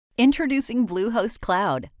Introducing Bluehost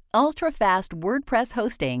Cloud, ultra-fast WordPress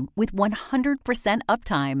hosting with 100%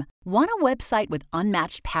 uptime. Want a website with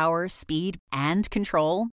unmatched power, speed, and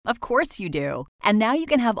control? Of course you do. And now you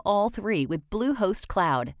can have all three with Bluehost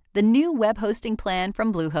Cloud, the new web hosting plan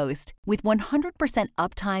from Bluehost. With 100%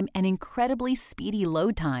 uptime and incredibly speedy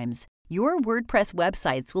load times, your WordPress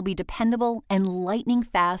websites will be dependable and lightning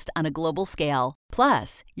fast on a global scale.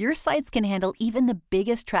 Plus, your sites can handle even the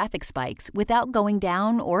biggest traffic spikes without going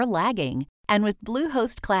down or lagging. And with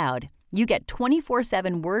Bluehost Cloud, you get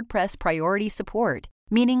 24/7 WordPress priority support,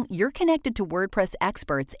 meaning you're connected to WordPress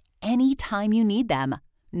experts anytime you need them.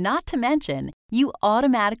 Not to mention, you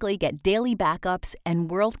automatically get daily backups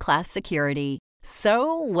and world-class security.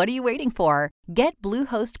 So, what are you waiting for? Get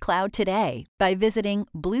Bluehost Cloud today by visiting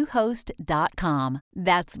Bluehost.com.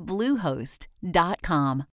 That's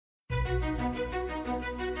Bluehost.com.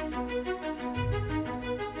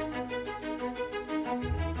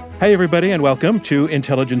 Hey, everybody, and welcome to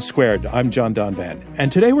Intelligence Squared. I'm John Donvan,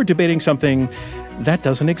 and today we're debating something that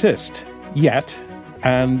doesn't exist yet,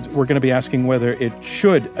 and we're going to be asking whether it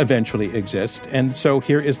should eventually exist. And so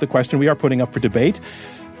here is the question we are putting up for debate.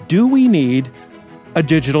 Do we need a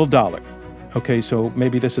digital dollar? Okay, so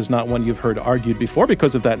maybe this is not one you've heard argued before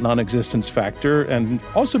because of that non-existence factor, and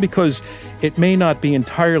also because it may not be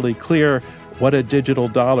entirely clear what a digital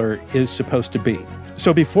dollar is supposed to be.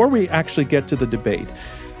 So before we actually get to the debate,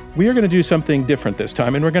 we are going to do something different this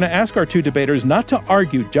time, and we're going to ask our two debaters not to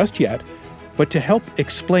argue just yet, but to help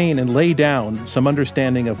explain and lay down some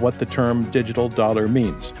understanding of what the term digital dollar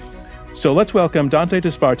means. So let's welcome Dante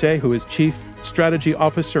Disparte, who is Chief Strategy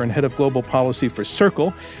Officer and Head of Global Policy for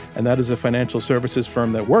Circle, and that is a financial services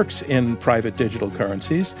firm that works in private digital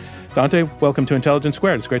currencies. Dante, welcome to Intelligence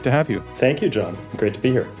Squared. It's great to have you. Thank you, John. Great to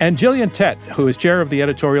be here. And Gillian Tett, who is Chair of the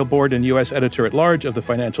Editorial Board and U.S. Editor-at-Large of the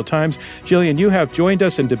Financial Times. Gillian, you have joined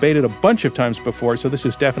us and debated a bunch of times before, so this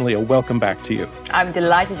is definitely a welcome back to you. I'm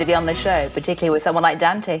delighted to be on the show, particularly with someone like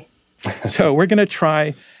Dante. So we're going to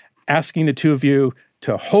try asking the two of you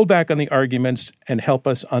to hold back on the arguments and help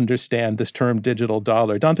us understand this term digital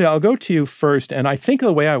dollar. Dante, I'll go to you first, and I think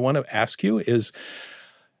the way I want to ask you is,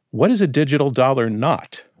 what is a digital dollar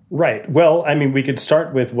not? Right. Well, I mean, we could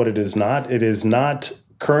start with what it is not. It is not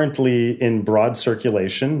currently in broad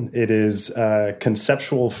circulation. It is a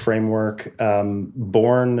conceptual framework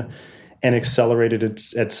born and accelerated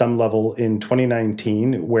at some level in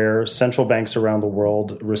 2019, where central banks around the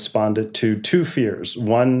world responded to two fears.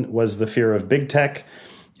 One was the fear of big tech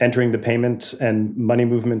entering the payments and money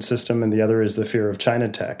movement system, and the other is the fear of China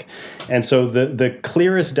tech. And so the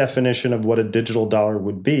clearest definition of what a digital dollar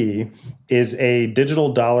would be is a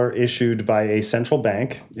digital dollar issued by a central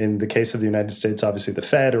bank, in the case of the United States, obviously the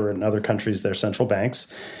Fed, or in other countries, their central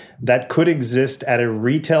banks, that could exist at a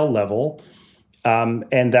retail level,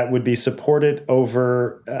 and that would be supported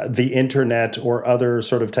over the internet or other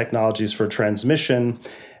sort of technologies for transmission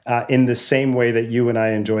in the same way that you and I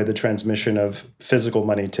enjoy the transmission of physical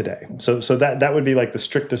money today. So that would be like the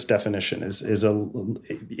strictest definition, is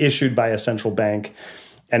issued by a central bank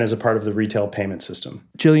and as a part of the retail payment system.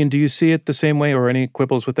 Gillian, do you see it the same way, or any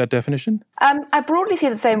quibbles with that definition? I broadly see it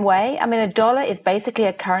the same way. I mean, a dollar is basically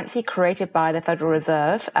a currency created by the Federal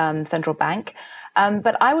Reserve, central bank.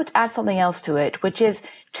 But I would add something else to it, which is,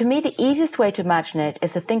 to me, the easiest way to imagine it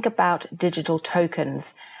is to think about digital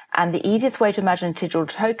tokens. And the easiest way to imagine a digital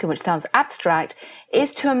token, which sounds abstract,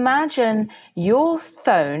 is to imagine your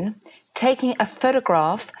phone taking a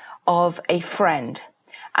photograph of a friend.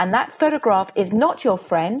 And that photograph is not your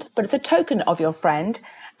friend, but it's a token of your friend.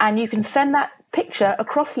 And you can send that picture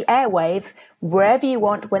across the airwaves wherever you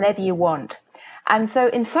want, whenever you want. And so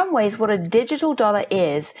in some ways, what a digital dollar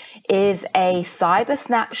is a cyber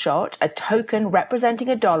snapshot, a token representing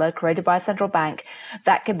a dollar created by a central bank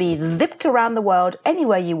that can be zipped around the world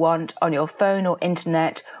anywhere you want on your phone or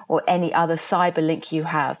internet or any other cyber link you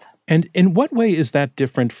have. And in what way is that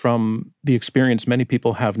different from the experience many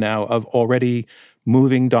people have now of already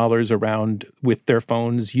moving dollars around with their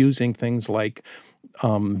phones using things like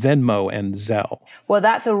Venmo and Zelle? Well,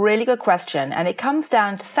 that's a really good question. And it comes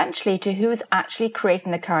down essentially to who is actually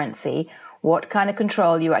creating the currency, what kind of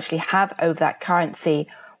control you actually have over that currency,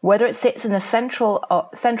 whether it sits in the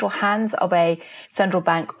central hands of a central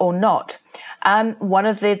bank or not. One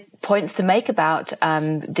of the points to make about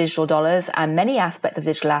digital dollars and many aspects of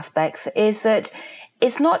digital aspects is that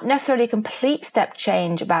it's not necessarily a complete step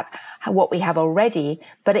change about what we have already,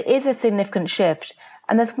 but it is a significant shift.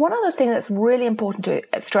 And there's one other thing that's really important to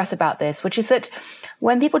stress about this, which is that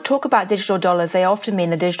when people talk about digital dollars, they often mean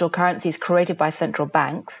the digital currencies created by central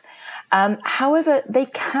banks. However, they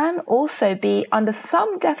can also be, under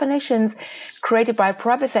some definitions, created by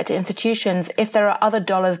private sector institutions if there are other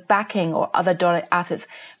dollars backing or other dollar assets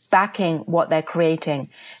backing what they're creating.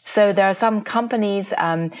 So there are some companies,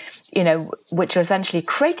 which are essentially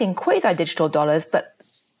creating quasi-digital dollars, but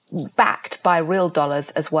backed by real dollars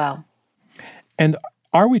as well. And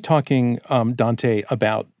are we talking, Dante,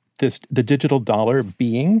 about the digital dollar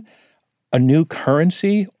being a new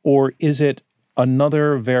currency, or is it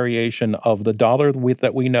another variation of the dollar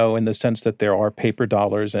that we know, in the sense that there are paper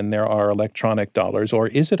dollars and there are electronic dollars, or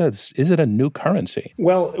is it a new currency?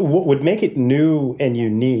 Well, what would make it new and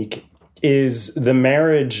unique is the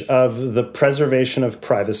marriage of the preservation of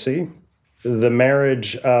privacy, the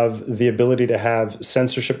marriage of the ability to have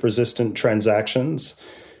censorship-resistant transactions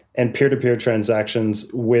and peer-to-peer transactions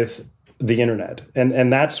with the internet.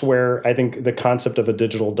 And that's where I think the concept of a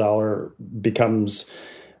digital dollar becomes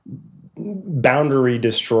boundary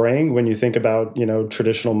destroying when you think about,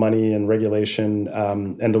 traditional money and regulation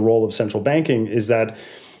and the role of central banking, is that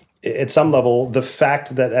at some level, the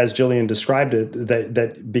fact that, as Gillian described it,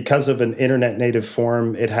 that because of an internet native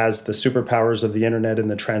form, it has the superpowers of the internet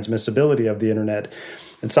and the transmissibility of the internet.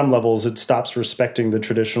 At some levels, it stops respecting the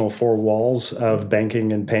traditional four walls of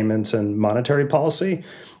banking and payments and monetary policy.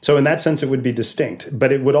 So in that sense, it would be distinct.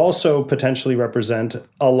 But it would also potentially represent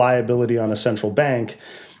a liability on a central bank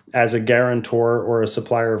as a guarantor or a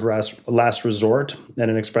supplier of last resort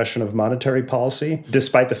and an expression of monetary policy,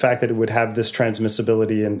 despite the fact that it would have this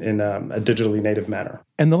transmissibility in a digitally native manner.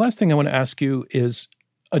 And the last thing I want to ask you is,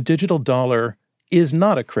 a digital dollar is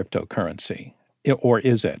not a cryptocurrency, or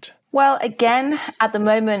is it? Well, again, at the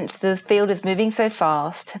moment, the field is moving so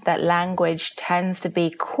fast that language tends to be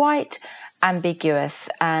quite ambiguous,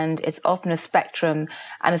 and it's often a spectrum,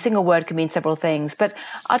 and a single word can mean several things. But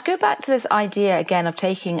I'd go back to this idea again of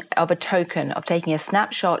taking a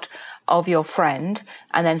snapshot of your friend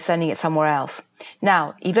and then sending it somewhere else.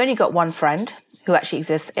 Now, you've only got one friend who actually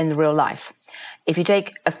exists in the real life. If you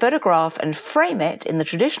take a photograph and frame it in the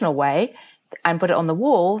traditional way and put it on the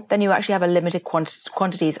wall, then you actually have a limited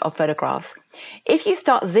quantities of photographs. If you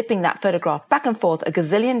start zipping that photograph back and forth a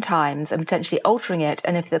gazillion times and potentially altering it,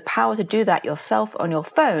 and if the power to do that yourself on your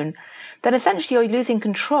phone, then essentially you're losing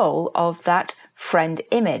control of that friend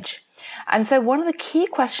image. And so one of the key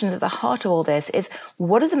questions at the heart of all this is,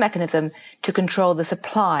 what is the mechanism to control the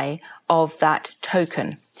supply of that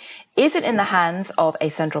token? Is it in the hands of a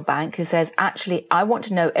central bank who says, actually, I want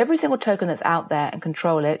to know every single token that's out there and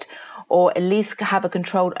control it, or at least have a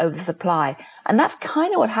control over the supply? And that's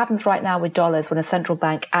kind of what happens right now with dollars when a central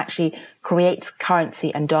bank actually creates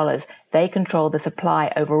currency and dollars. They control the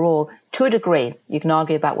supply overall to a degree. You can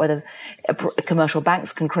argue about whether commercial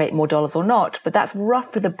banks can create more dollars or not, but that's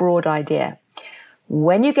roughly the broad idea.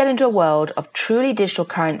 When you get into a world of truly digital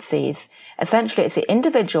currencies, essentially it's the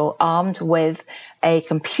individual armed with a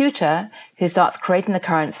computer who starts creating the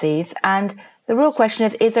currencies. And the real question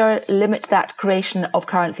is there a limit to that creation of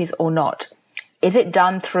currencies or not? Is it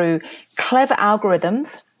done through clever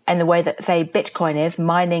algorithms in the way that, say, Bitcoin is,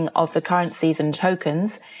 mining of the currencies and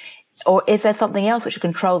tokens? Or is there something else which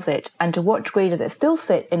controls it? And to what degree does it still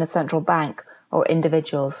sit in a central bank or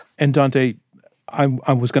individuals? And Dante, I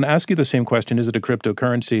was going to ask you the same question, is it a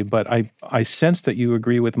cryptocurrency? But I sense that you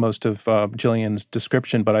agree with most of Gillian's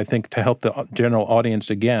description, but I think to help the general audience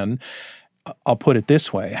again, I'll put it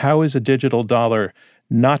this way. How is a digital dollar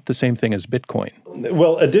not the same thing as Bitcoin?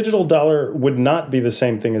 Well, a digital dollar would not be the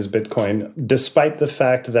same thing as Bitcoin, despite the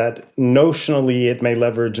fact that notionally it may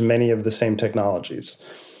leverage many of the same technologies.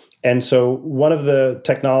 And so one of the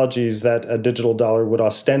technologies that a digital dollar would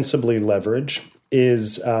ostensibly leverage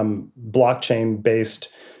is blockchain-based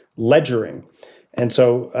ledgering. And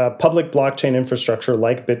so public blockchain infrastructure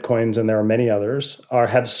like Bitcoin's, and there are many others,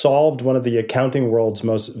 have solved one of the accounting world's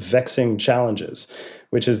most vexing challenges,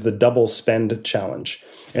 which is the double spend challenge.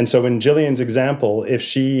 And so in Gillian's example, if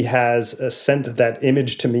she has sent that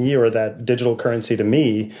image to me or that digital currency to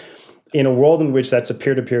me, in a world in which that's a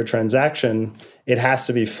peer-to-peer transaction, it has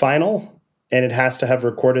to be final, and it has to have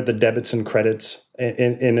recorded the debits and credits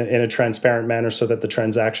in a transparent manner so that the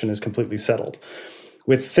transaction is completely settled.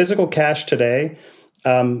 With physical cash today,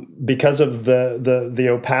 because of the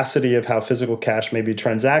opacity of how physical cash may be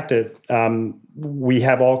transacted, we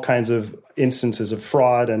have all kinds of instances of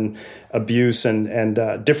fraud and abuse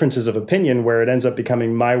and differences of opinion where it ends up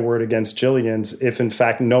becoming my word against Gillian's if, in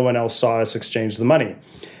fact, no one else saw us exchange the money.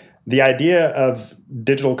 The idea of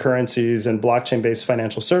digital currencies and blockchain-based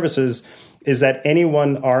financial services is that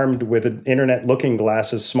anyone armed with an internet looking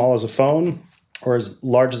glass as small as a phone or as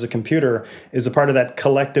large as a computer, is a part of that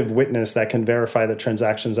collective witness that can verify that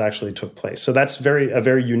transactions actually took place. So that's a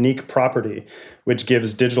very unique property, which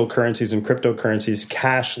gives digital currencies and cryptocurrencies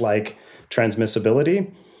cash-like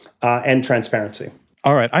transmissibility and transparency.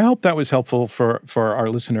 All right. I hope that was helpful for our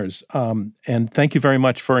listeners. And thank you very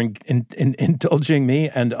much for indulging me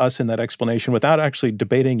and us in that explanation without actually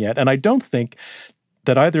debating yet. And I don't think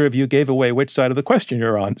that either of you gave away which side of the question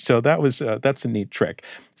you're on. So that's a neat trick.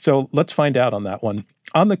 So let's find out on that one.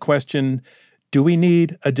 On the question, do we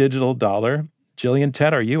need a digital dollar? Gillian,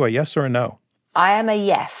 Ted, are you a yes or a no? I am a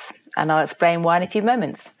yes, and I'll explain why in a few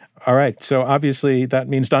moments. All right. So obviously that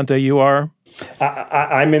means, Dante, you are?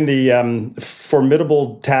 I'm in the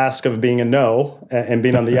formidable task of being a no and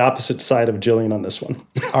being on the opposite side of Gillian on this one.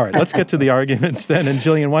 All right, let's get to the arguments then. And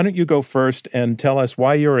Gillian, why don't you go first and tell us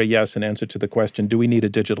why you're a yes in answer to the question, do we need a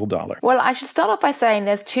digital dollar? Well, I should start off by saying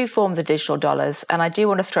there's two forms of digital dollars, and I do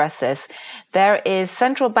want to stress this. There is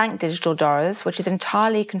central bank digital dollars, which is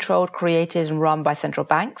entirely controlled, created, and run by central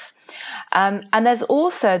banks. And there's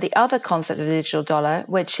also the other concept of the digital dollar,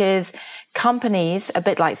 which is companies, a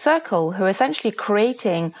bit like Circle, who are essentially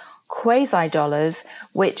creating quasi-dollars,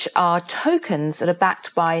 which are tokens that are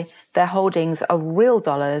backed by their holdings of real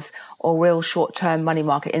dollars or real short-term money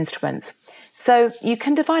market instruments. So you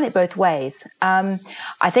can define it both ways. I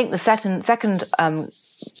think the second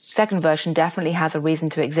version definitely has a reason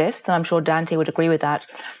to exist, and I'm sure Dante would agree with that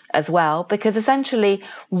as well, because essentially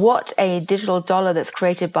what a digital dollar that's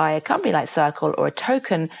created by a company like Circle or a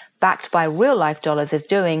token backed by real life dollars is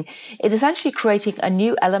doing is essentially creating a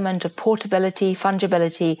new element of portability,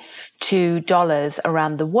 fungibility to dollars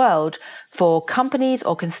around the world for companies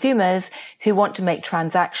or consumers who want to make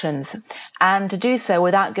transactions, and to do so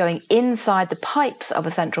without going inside the pipes of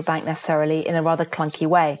a central bank necessarily in a rather clunky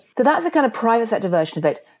way. So that's a kind of private sector version of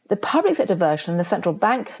it. The public sector version, the central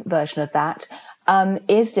bank version of that,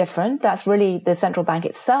 is different. That's really the central bank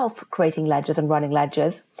itself creating ledgers and running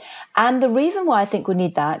ledgers. And the reason why I think we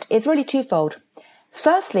need that is really twofold.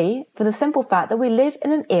 Firstly, for the simple fact that we live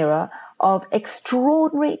in an era of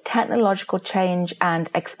extraordinary technological change and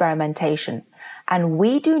experimentation. And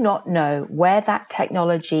we do not know where that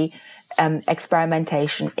technology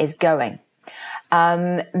experimentation is going.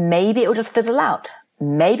 Maybe it will just fizzle out.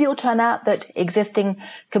 Maybe it will turn out that existing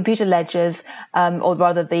computer ledgers, or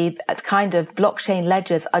rather the kind of blockchain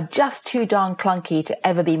ledgers, are just too darn clunky to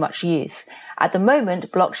ever be much use. At the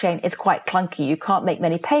moment, blockchain is quite clunky. You can't make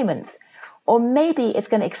many payments. Or maybe it's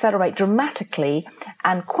going to accelerate dramatically,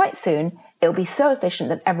 and quite soon it'll be so efficient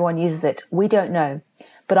that everyone uses it. We don't know.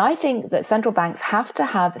 But I think that central banks have to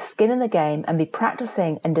have skin in the game and be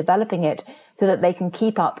practicing and developing it so that they can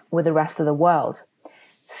keep up with the rest of the world.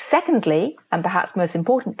 Secondly, and perhaps most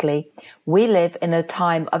importantly, we live in a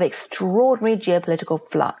time of extraordinary geopolitical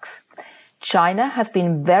flux. China has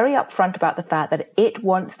been very upfront about the fact that it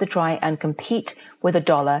wants to try and compete with the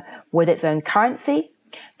dollar with its own currency.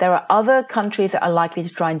 There are other countries that are likely to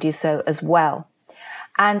try and do so as well.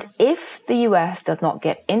 And if the US does not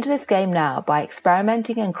get into this game now by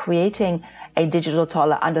experimenting and creating a digital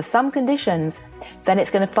dollar under some conditions, then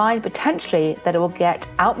it's going to find potentially that it will get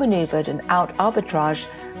outmaneuvered and out-arbitraged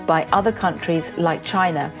by other countries like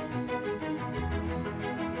China.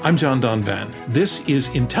 I'm John Donvan. This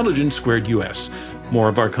is Intelligence Squared US. More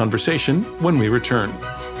of our conversation when we return.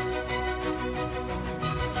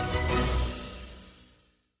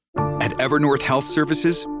 At Evernorth Health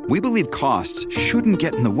Services, we believe costs shouldn't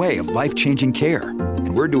get in the way of life-changing care,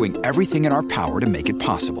 and we're doing everything in our power to make it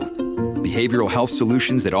possible. Behavioral health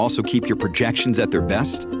solutions that also keep your projections at their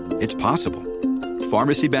best? It's possible.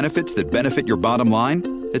 Pharmacy benefits that benefit your bottom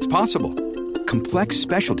line? It's possible. Complex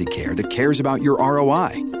specialty care that cares about your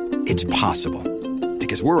ROI? It's possible.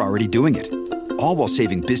 Because we're already doing it. All while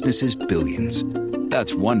saving businesses billions.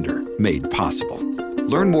 That's Wonder made possible.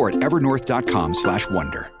 Learn more at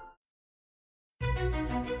evernorth.com/wonder.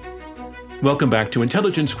 Welcome back to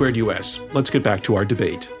Intelligence Squared US. Let's get back to our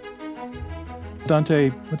debate. Dante,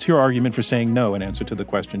 what's your argument for saying no in answer to the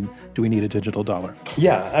question, do we need a digital dollar?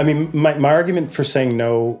 Yeah, I mean, my argument for saying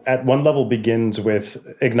no at one level begins with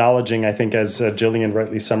acknowledging, I think, as Gillian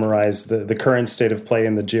rightly summarized, the current state of play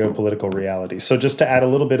in the geopolitical reality. So just to add a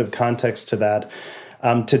little bit of context to that,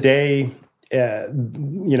 today,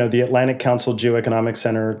 the Atlantic Council Geoeconomic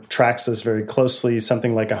Center tracks this very closely.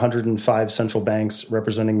 Something like 105 central banks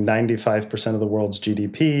representing 95% of the world's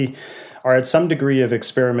GDP are at some degree of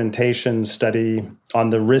experimentation study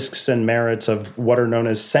on the risks and merits of what are known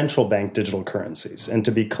as central bank digital currencies. And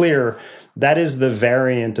to be clear, that is the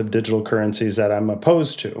variant of digital currencies that I'm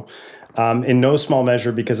opposed to. In no small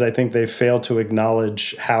measure because I think they fail to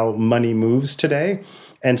acknowledge how money moves today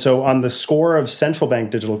And so on the score of central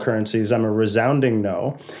bank digital currencies, I'm a resounding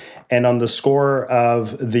no. And on the score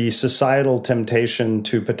of the societal temptation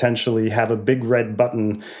to potentially have a big red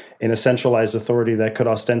button in a centralized authority that could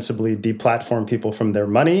ostensibly deplatform people from their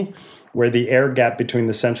money, where the air gap between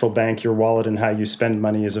the central bank, your wallet, and how you spend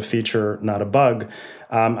money is a feature, not a bug,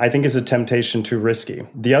 I think is a temptation too risky.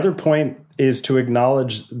 The other point is to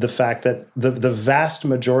acknowledge the fact that the vast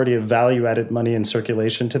majority of value-added money in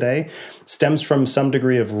circulation today stems from some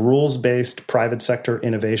degree of rules-based private sector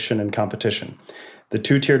innovation and competition. The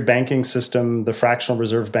two-tiered banking system, the fractional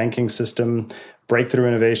reserve banking system, breakthrough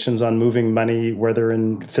innovations on moving money, whether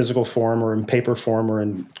in physical form or in paper form or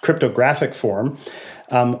in cryptographic form,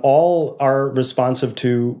 all are responsive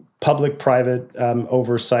to public-private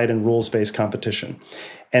oversight and rules-based competition.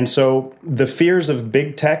 And so the fears of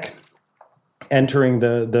big tech entering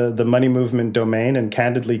the money movement domain and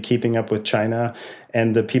candidly keeping up with China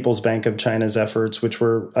and the People's Bank of China's efforts, which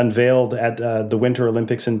were unveiled at the Winter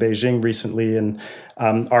Olympics in Beijing recently, and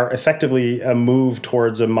are effectively a move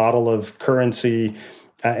towards a model of currency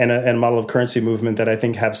and a model of currency movement that I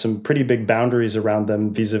think have some pretty big boundaries around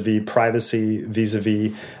them vis-a-vis privacy,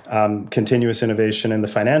 vis-a-vis continuous innovation in the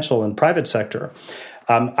financial and private sector.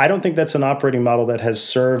 I don't think that's an operating model that has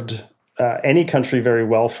served any country very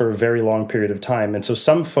well for a very long period of time. And so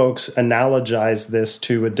some folks analogize this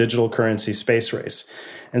to a digital currency space race.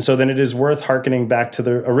 And so then it is worth hearkening back to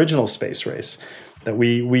the original space race, that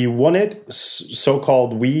we won it,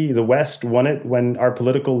 so-called we, the West, won it when our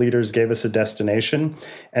political leaders gave us a destination.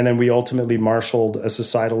 And then we ultimately marshaled a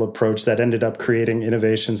societal approach that ended up creating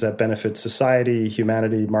innovations that benefit society,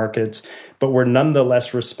 humanity, markets, but were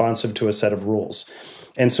nonetheless responsive to a set of rules.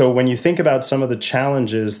 And so when you think about some of the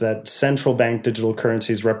challenges that central bank digital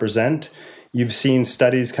currencies represent, you've seen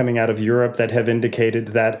studies coming out of Europe that have indicated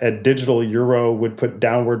that a digital euro would put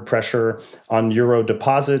downward pressure on euro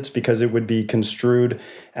deposits because it would be construed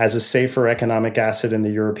as a safer economic asset in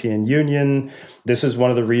the European Union. This is one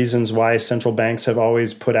of the reasons why central banks have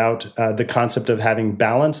always put out the concept of having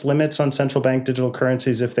balance limits on central bank digital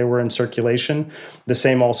currencies if they were in circulation. The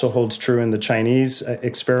same also holds true in the Chinese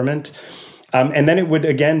experiment. And then it would,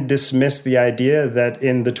 again, dismiss the idea that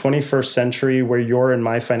in the 21st century, where your and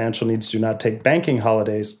my financial needs do not take banking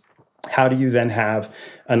holidays, how do you then have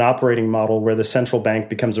an operating model where the central bank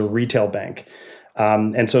becomes a retail bank?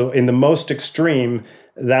 And so in the most extreme,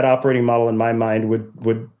 that operating model, in my mind,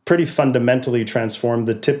 would pretty fundamentally transform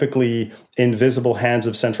the typically invisible hands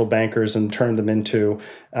of central bankers and turn them into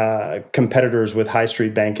competitors with high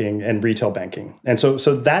street banking and retail banking. And so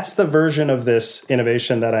that's the version of this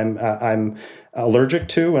innovation that I'm allergic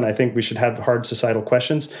to, and I think we should have hard societal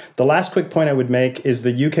questions. The last quick point I would make is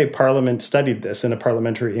the UK Parliament studied this in a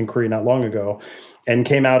parliamentary inquiry not long ago, and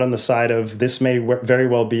came out on the side of this may very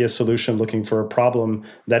well be a solution looking for a problem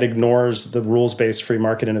that ignores the rules-based free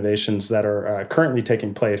market innovations that are currently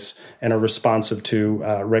taking place and are responsive to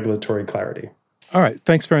regulatory clarity. All right.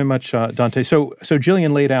 Thanks very much, Dante. So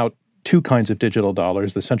Jillian laid out two kinds of digital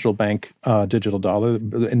dollars, the central bank digital dollar.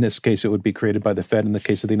 In this case, it would be created by the Fed in the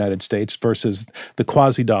case of the United States versus the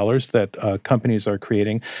quasi-dollars that companies are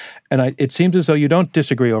creating. And it seems as though you don't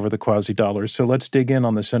disagree over the quasi-dollars. So let's dig in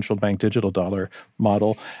on the central bank digital dollar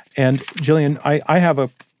model. And Jillian, I have a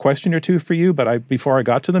question or two for you, but before I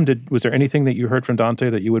got to them, was there anything that you heard from Dante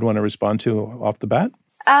that you would want to respond to off the bat?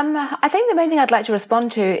 I think the main thing I'd like to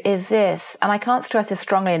respond to is this, and I can't stress this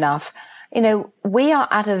strongly enough. We are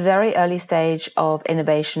at a very early stage of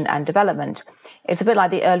innovation and development. It's a bit like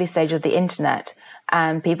the early stage of the internet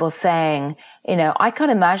and people saying, I can't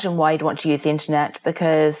imagine why you'd want to use the internet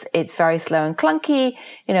because it's very slow and clunky.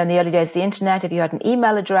 In the early days of the internet, if you had an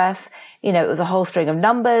email address, it was a whole string of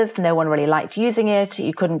numbers. No one really liked using it.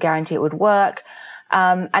 You couldn't guarantee it would work.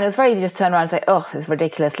 And it was very easy to just turn around and say, oh, this is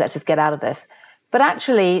ridiculous. Let's just get out of this. But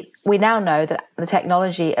actually, we now know that the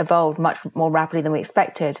technology evolved much more rapidly than we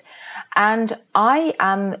expected. And I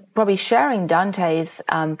am probably sharing Dante's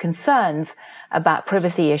concerns about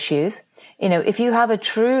privacy issues. If you have a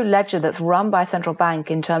true ledger that's run by a central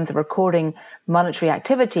bank in terms of recording monetary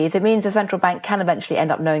activities, it means the central bank can eventually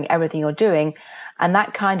end up knowing everything you're doing. And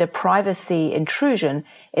that kind of privacy intrusion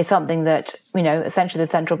is something that, essentially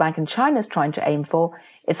the central bank in China is trying to aim for.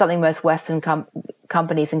 It's something most Western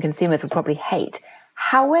companies and consumers would probably hate.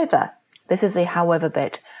 However, this is a however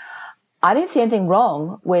bit, I don't see anything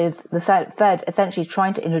wrong with the Fed essentially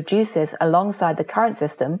trying to introduce this alongside the current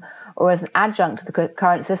system or as an adjunct to the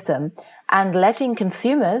current system and letting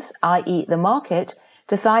consumers, i.e. the market,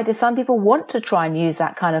 decide if some people want to try and use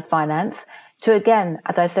that kind of finance to, again,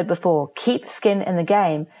 as I said before, keep skin in the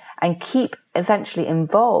game and keep essentially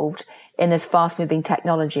involved in this fast-moving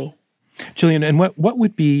technology. Gillian, and what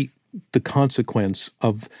would be the consequence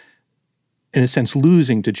of, in a sense,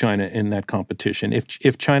 losing to China in that competition?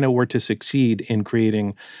 If China were to succeed in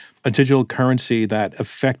creating a digital currency that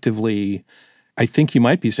effectively, I think you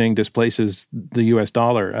might be saying, displaces the U.S.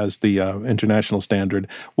 dollar as the international standard,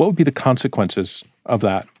 what would be the consequences of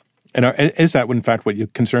that? And is that, in fact,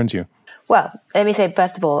 what concerns you? Well, let me say,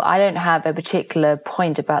 first of all, I don't have a particular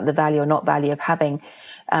point about the value or not value of having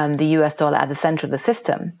the US dollar at the center of the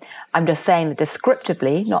system. I'm just saying that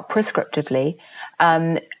descriptively, not prescriptively,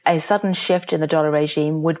 a sudden shift in the dollar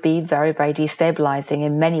regime would be very, very destabilizing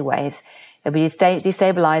in many ways. It would be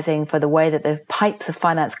destabilizing for the way that the pipes of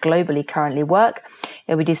finance globally currently work.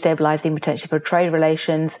 It would be destabilizing potentially for trade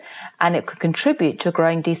relations, and it could contribute to a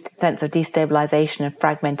growing sense of destabilization and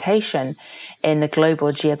fragmentation in the global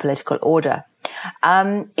geopolitical order.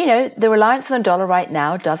 The reliance on the dollar right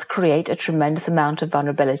now does create a tremendous amount of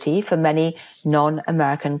vulnerability for many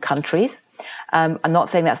non-American countries. I'm not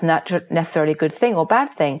saying that's necessarily a good thing or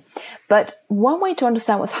bad thing, but one way to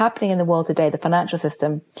understand what's happening in the world today, the financial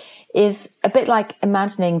system, is a bit like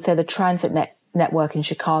imagining, say, the transit network in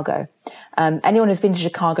Chicago. Anyone who's been to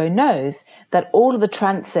Chicago knows that all of the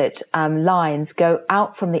transit lines go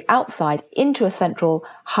out from the outside into a central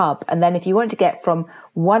hub. And then if you want to get from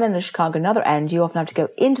one end of Chicago to another end, you often have to go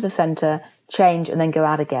into the center, change, and then go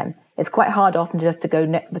out again. It's quite hard often just to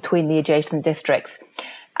go between the adjacent districts.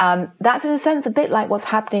 That's in a sense a bit like what's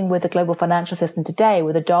happening with the global financial system today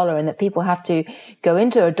with the dollar, and that people have to go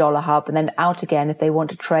into a dollar hub and then out again if they want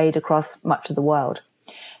to trade across much of the world.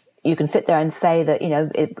 You can sit there and say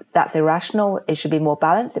that, that's irrational. It should be more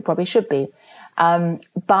balanced. It probably should be.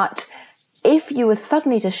 But if you were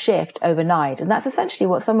suddenly to shift overnight, and that's essentially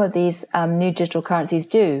what some of these new digital currencies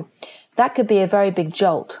do, that could be a very big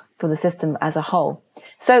jolt for the system as a whole.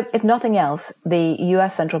 So if nothing else, the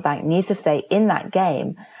US central bank needs to stay in that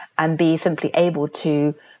game and be simply able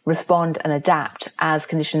to respond and adapt as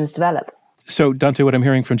conditions develop. So, Dante, what I'm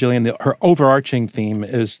hearing from Gillian, her overarching theme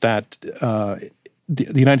is that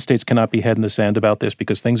the United States cannot be head in the sand about this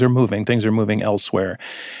because things are moving elsewhere.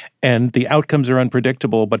 And the outcomes are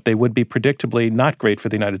unpredictable, but they would be predictably not great for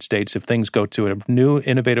the United States if things go to a new,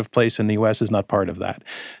 innovative place and the U.S. is not part of that.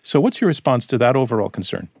 So what's your response to that overall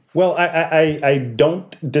concern? Well, I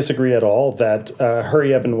don't disagree at all that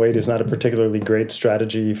hurry up and wait is not a particularly great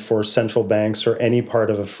strategy for central banks or any part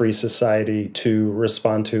of a free society to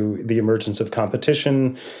respond to the emergence of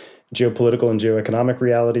competition, geopolitical and geoeconomic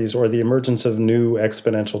realities, or the emergence of new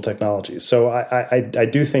exponential technologies. So I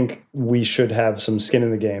do think we should have some skin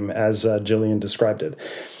in the game, as Gillian described it.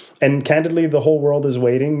 And candidly, the whole world is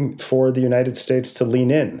waiting for the United States to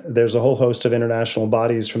lean in. There's a whole host of international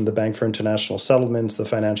bodies, from the Bank for International Settlements, the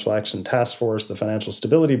Financial Action Task Force, the Financial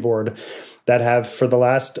Stability Board, that have for the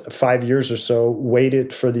last 5 years or so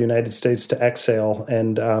waited for the United States to exhale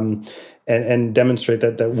and demonstrate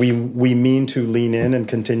that we mean to lean in and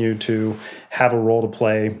continue to have a role to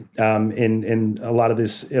play in a lot of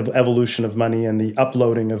this evolution of money and the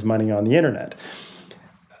uploading of money on the internet.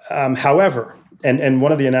 However, and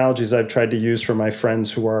one of the analogies I've tried to use for my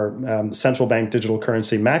friends who are central bank digital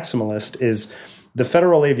currency maximalist is the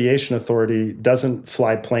Federal Aviation Authority doesn't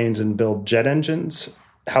fly planes and build jet engines.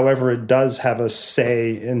 However, it does have a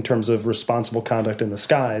say in terms of responsible conduct in the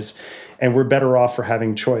skies, and we're better off for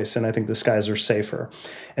having choice, and I think the skies are safer.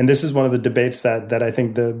 And this is one of the debates that I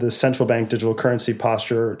think the central bank digital currency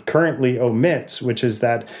posture currently omits, which is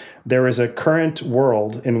that there is a current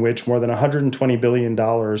world in which more than $120 billion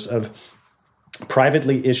of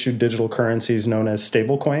privately issued digital currencies known as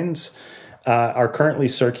stablecoins are currently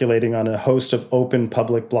circulating on a host of open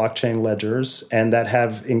public blockchain ledgers, and that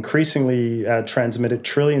have increasingly transmitted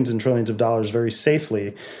trillions and trillions of dollars very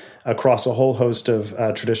safely across a whole host of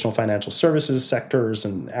traditional financial services sectors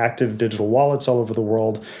and active digital wallets all over the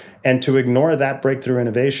world. And to ignore that breakthrough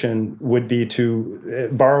innovation would be to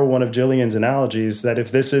borrow one of Gillian's analogies, that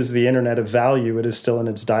if this is the internet of value, it is still in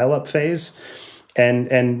its dial-up phase.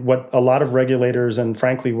 And what a lot of regulators and,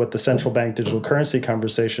 frankly, what the central bank digital currency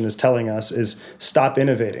conversation is telling us is stop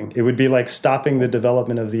innovating. It would be like stopping the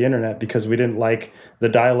development of the internet because we didn't like the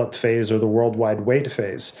dial-up phase or the worldwide wait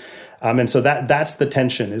phase. And so that's the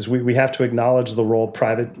tension, is we have to acknowledge the role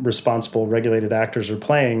private, responsible, regulated actors are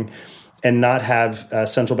playing and not have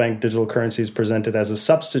central bank digital currencies presented as a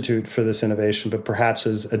substitute for this innovation, but perhaps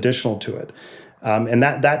as additional to it. And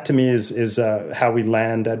that to me is how we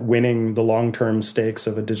land at winning the long-term stakes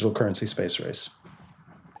of a digital currency space race.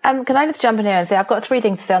 Can I just jump in here and say I've got three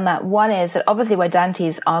things to say on that. One is that obviously where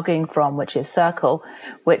Dante's arguing from, which is Circle,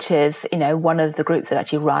 which is one of the groups that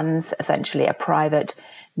actually runs essentially a private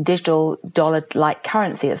digital dollar-like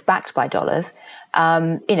currency that's backed by dollars,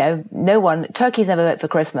 Turkey's never vote for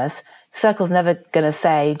Christmas. Circle's never going to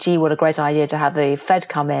say, gee, what a great idea to have the Fed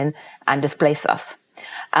come in and displace us.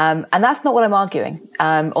 And that's not what I'm arguing.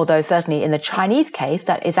 Although certainly in the Chinese case,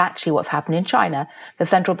 that is actually what's happened in China. The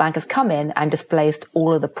central bank has come in and displaced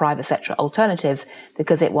all of the private sector alternatives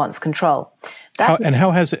because it wants control.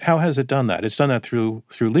 How has it done that? It's done that through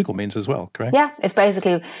legal means as well, correct? Yeah, it's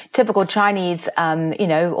basically typical Chinese,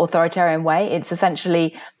 authoritarian way. It's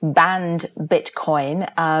essentially banned Bitcoin.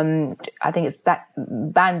 I think it's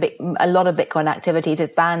banned a lot of Bitcoin activities.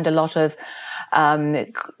 It's banned a lot of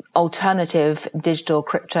alternative digital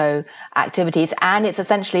crypto activities, and it's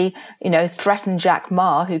essentially, threatened Jack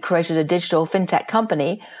Ma, who created a digital fintech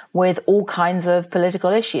company, with all kinds of political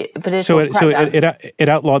issues. So it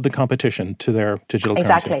outlawed the competition to their digital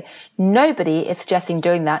currency. Exactly. Nobody is suggesting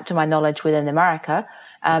doing that, to my knowledge, within America.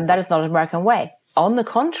 That is not an American way. On the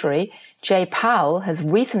contrary, Jay Powell has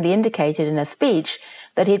recently indicated in a speech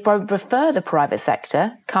that he'd probably prefer the private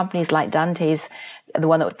sector, companies like Dante's, the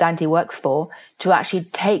one that Dante works for, to actually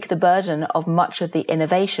take the burden of much of the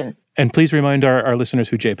innovation. And please remind our listeners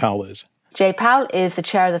who Jay Powell is. Jay Powell is the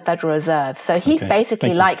chair of the Federal Reserve. So he's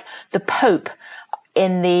basically like the Pope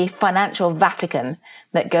in the financial Vatican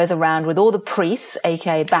that goes around with all the priests,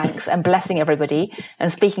 aka banks, and blessing everybody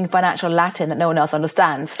and speaking financial Latin that no one else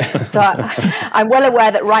understands. So I'm well aware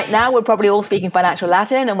that right now we're probably all speaking financial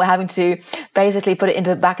Latin, and we're having to basically put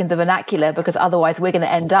it back into vernacular, because otherwise we're going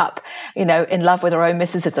to end up, in love with our own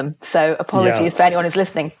mysticism. So apologies for anyone who's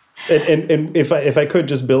listening. And if I could,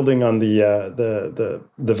 just building on the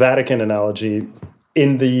Vatican analogy,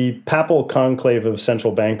 in the papal conclave of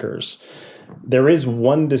central bankers, there is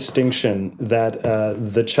one distinction that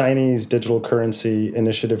the Chinese digital currency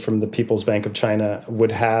initiative from the People's Bank of China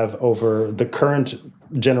would have over the current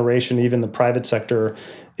generation, even the private sector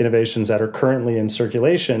innovations that are currently in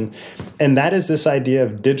circulation, and that is this idea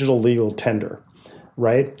of digital legal tender.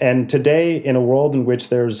 Right. And today, in a world in which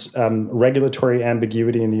there's regulatory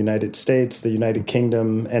ambiguity in the United States, the United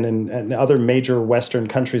Kingdom, and in other major Western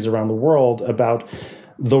countries around the world about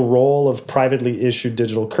the role of privately issued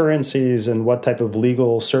digital currencies and what type of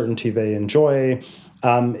legal certainty they enjoy,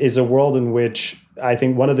 is a world in which I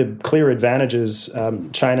think one of the clear advantages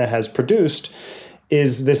China has produced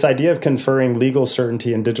is this idea of conferring legal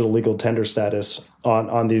certainty and digital legal tender status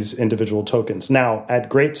on these individual tokens. Now, at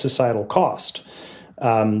great societal cost.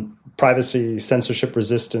 Privacy, censorship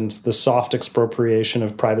resistance, the soft expropriation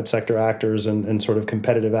of private sector actors and sort of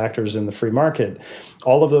competitive actors in the free market.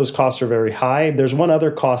 All of those costs are very high. There's one other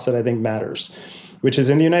cost that I think matters, which is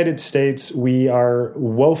in the United States, we are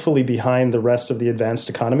woefully behind the rest of the advanced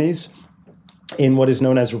economies in what is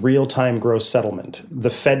known as real-time gross settlement. The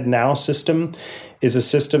FedNow system is a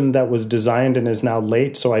system that was designed and is now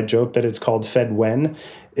late, so I joke that it's called FedWhen.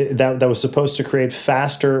 That was supposed to create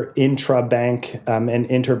faster intra-bank and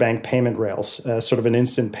interbank payment rails, sort of an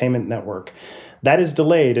instant payment network. That is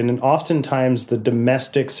delayed, and oftentimes the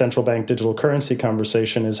domestic central bank digital currency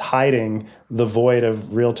conversation is hiding the void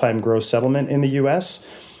of real-time gross settlement in the U.S.,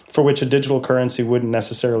 for which a digital currency wouldn't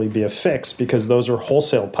necessarily be a fix, because those are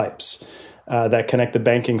wholesale pipes that connect the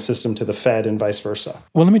banking system to the Fed and vice versa.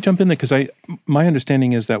 Well, let me jump in there, because my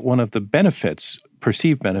understanding is that one of the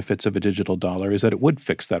perceived benefits of a digital dollar is that it would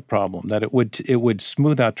fix that problem, that it would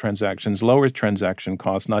smooth out transactions, lower transaction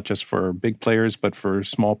costs, not just for big players, but for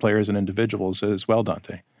small players and individuals as well,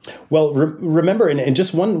 Dante. Well, remember, and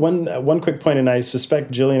just one quick point, and I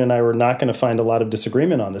suspect Jillian and I were not going to find a lot of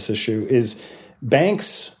disagreement on this issue, is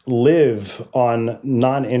banks live on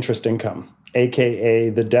non-interest income, aka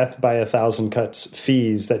the death by 1,000 cuts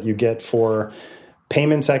fees that you get for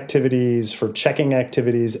payments activities, for checking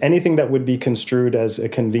activities. Anything that would be construed as a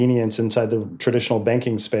convenience inside the traditional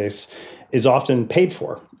banking space is often paid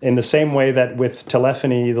for. In the same way that with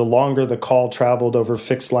telephony, the longer the call traveled over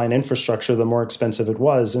fixed line infrastructure, the more expensive it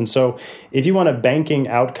was. And so if you want a banking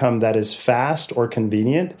outcome that is fast or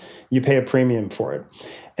convenient, you pay a premium for it.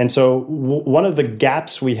 And so one of the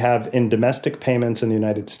gaps we have in domestic payments in the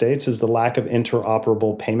United States is the lack of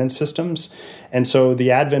interoperable payment systems. And so the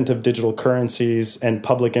advent of digital currencies and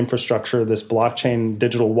public infrastructure, this blockchain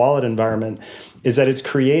digital wallet environment, is that it's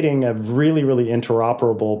creating a really, really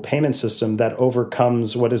interoperable payment system that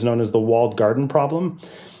overcomes what is known as the walled garden problem,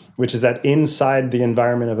 which is that inside the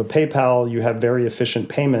environment of a PayPal, you have very efficient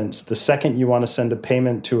payments. The second you want to send a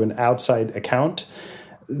payment to an outside account,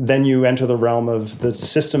 then you enter the realm of the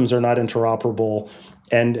systems are not interoperable,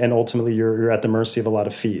 and ultimately you're at the mercy of a lot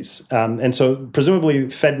of fees. And so presumably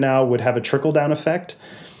FedNow would have a trickle-down effect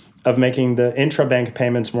of making the intrabank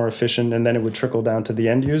payments more efficient, and then it would trickle down to the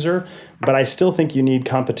end user. But I still think you need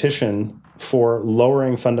competition for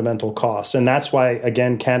lowering fundamental costs. And that's why,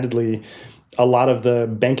 again, candidly, a lot of the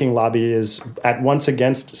banking lobby is at once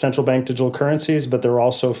against central bank digital currencies, but they're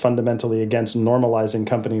also fundamentally against normalizing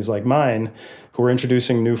companies like mine who are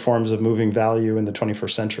introducing new forms of moving value in the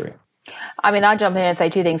 21st century. I mean, I'll jump in and say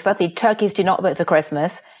two things. Firstly, turkeys do not vote for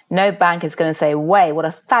Christmas. No bank is going to say, way, what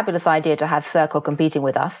a fabulous idea to have Circle competing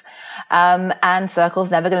with us. And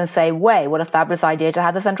Circle's never going to say, way, what a fabulous idea to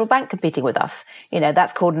have the central bank competing with us.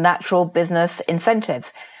 That's called natural business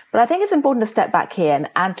incentives. But I think it's important to step back here and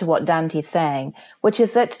add to what Dante's saying, which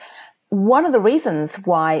is that one of the reasons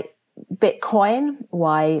why Bitcoin,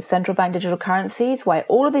 why central bank digital currencies, why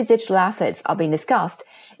all of these digital assets are being discussed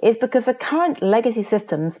is because the current legacy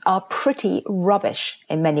systems are pretty rubbish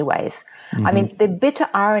in many ways. Mm-hmm. I mean, the bitter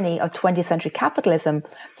irony of 20th century capitalism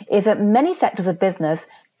is that many sectors of business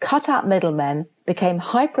cut out middlemen, became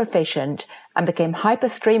hyper efficient and became hyper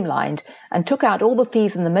streamlined and took out all the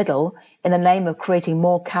fees in the middle in the name of creating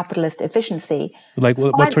more capitalist efficiency. Like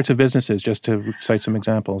what sorts of businesses, just to cite some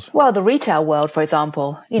examples? Well, the retail world, for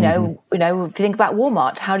example, if you think about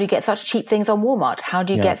Walmart, how do you get such cheap things on Walmart? How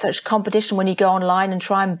do you get such competition when you go online and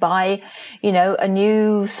try and buy, a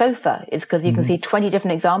new sofa? It's because you can see 20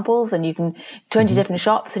 different examples and you can 20 different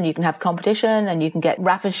shops and you can have competition and you can get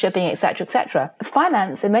rapid shipping, et cetera, et cetera.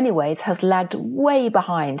 Finance, in many ways, has lagged way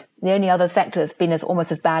behind. The only other sector that's been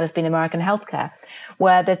almost as bad has been American healthcare,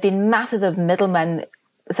 where there's been masses of middlemen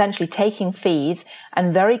essentially taking fees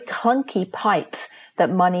and very clunky pipes that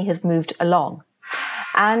money has moved along.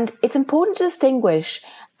 And it's important to distinguish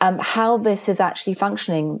how this is actually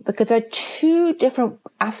functioning, because there are two different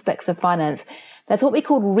aspects of finance. There's what we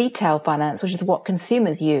call retail finance, which is what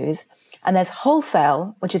consumers use, and there's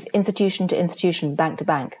wholesale, which is institution to institution, bank to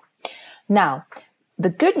bank. Now, the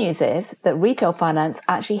good news is that retail finance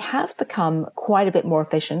actually has become quite a bit more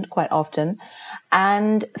efficient quite often.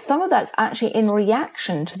 And some of that's actually in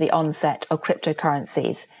reaction to the onset of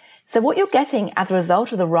cryptocurrencies. So what you're getting as a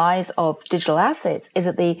result of the rise of digital assets is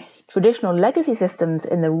that the traditional legacy systems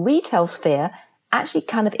in the retail sphere actually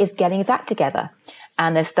kind of is getting its act together.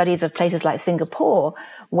 And there's studies of places like Singapore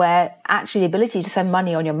where actually the ability to send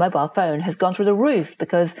money on your mobile phone has gone through the roof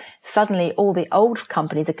because suddenly all the old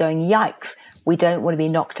companies are going, yikes, we don't want to be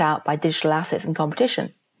knocked out by digital assets and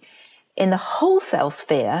competition. In the wholesale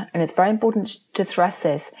sphere, and it's very important to stress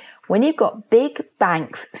this, when you've got big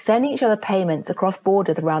banks sending each other payments across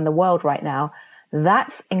borders around the world right now,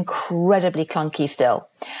 that's incredibly clunky still.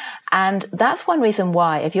 And that's one reason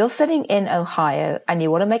why if you're sitting in Ohio and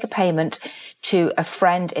you want to make a payment to a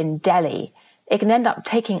friend in Delhi, it can end up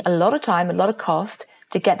taking a lot of time, a lot of cost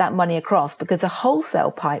to get that money across because the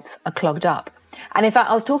wholesale pipes are clogged up. And in fact,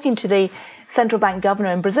 I was talking to the central bank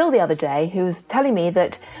governor in Brazil the other day who was telling me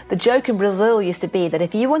that the joke in Brazil used to be that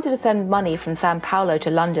if you wanted to send money from Sao Paulo to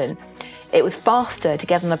London, it was faster to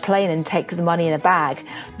get on a plane and take the money in a bag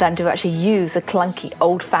than to actually use the clunky,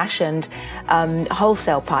 old-fashioned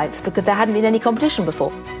wholesale pipes because there hadn't been any competition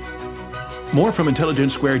before. More from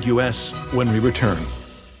Intelligence Squared US when we return.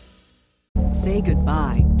 Say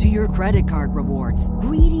goodbye to your credit card rewards.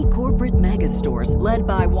 Greedy corporate mega stores, led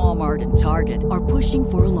by Walmart and Target, are pushing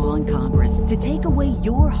for a law in Congress to take away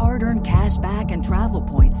your hard-earned cash back and travel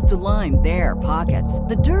points to line their pockets.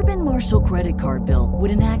 The Durbin-Marshall credit card bill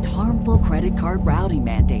would enact harmful credit card routing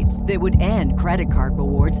mandates that would end credit card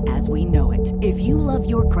rewards as we know it. If you love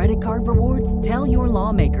your credit card rewards, tell your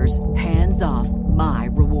lawmakers, hands off my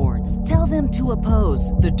rewards. Tell them to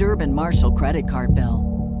oppose the Durbin-Marshall credit card bill.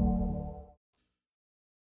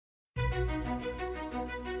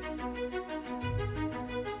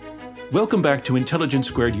 Welcome back to Intelligence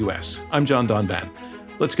Squared US. I'm John Donvan.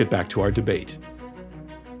 Let's get back to our debate.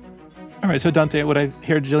 All right, so Dante, what I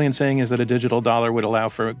hear Jillian saying is that a digital dollar would allow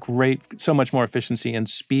for so much more efficiency and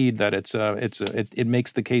speed that it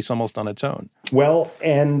makes the case almost on its own. Well,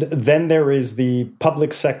 and then there is the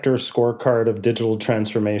public sector scorecard of digital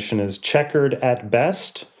transformation is checkered at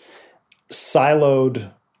best,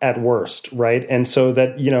 siloed at worst, right? And so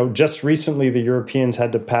that, just recently the Europeans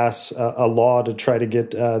had to pass a law to try to get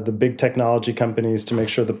the big technology companies to make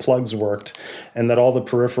sure the plugs worked and that all the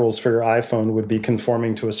peripherals for your iPhone would be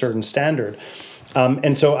conforming to a certain standard.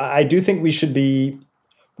 And so I do think we should be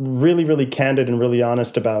really, really candid and really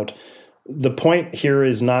honest about the point here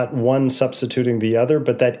is not one substituting the other,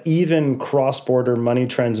 but that even cross-border money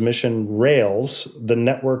transmission rails, the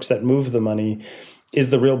networks that move the money, is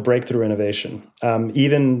the real breakthrough innovation.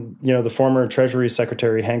 Even, the former Treasury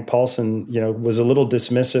Secretary, Hank Paulson, was a little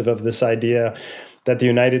dismissive of this idea that the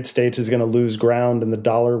United States is going to lose ground and the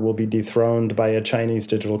dollar will be dethroned by a Chinese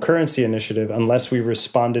digital currency initiative unless we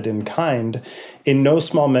responded in kind, in no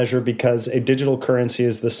small measure because a digital currency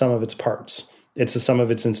is the sum of its parts. It's the sum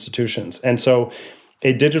of its institutions. And so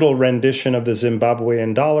a digital rendition of the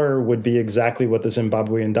Zimbabwean dollar would be exactly what the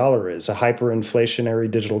Zimbabwean dollar is, a hyperinflationary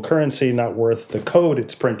digital currency not worth the code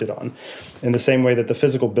it's printed on, in the same way that the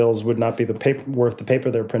physical bills would not be worth the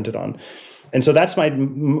paper they're printed on. And so that's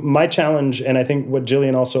my challenge, and I think what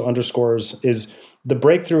Gillian also underscores is the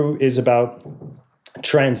breakthrough is about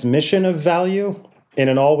transmission of value in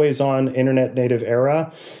an always-on internet-native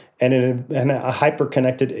era. And in a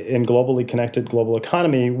hyper-connected and globally connected global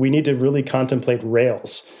economy, we need to really contemplate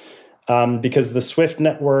rails. Because the SWIFT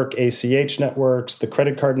network, ACH networks, the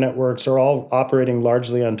credit card networks are all operating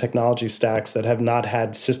largely on technology stacks that have not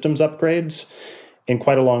had systems upgrades in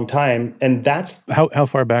quite a long time. And that's... How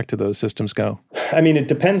far back do those systems go? I mean, it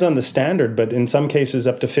depends on the standard, but in some cases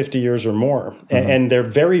up to 50 years or more. Mm-hmm. And they're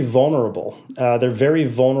very vulnerable. They're very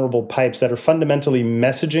vulnerable pipes that are fundamentally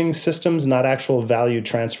messaging systems, not actual value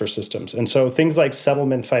transfer systems. And so things like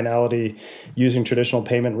settlement finality using traditional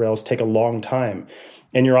payment rails take a long time.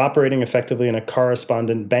 And you're operating effectively in a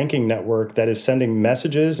correspondent banking network that is sending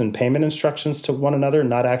messages and payment instructions to one another,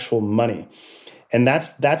 not actual money. And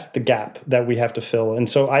that's the gap that we have to fill. And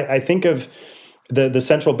so I think of the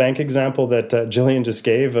central bank example that Gillian just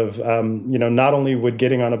gave of, not only would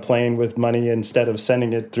getting on a plane with money instead of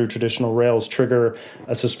sending it through traditional rails trigger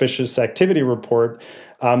a suspicious activity report,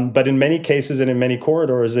 but in many cases and in many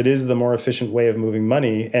corridors, it is the more efficient way of moving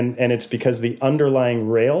money. And it's because the underlying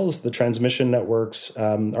rails, the transmission networks,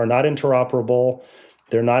 are not interoperable.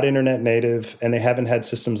 They're not internet native, and they haven't had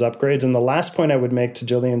systems upgrades. And the last point I would make to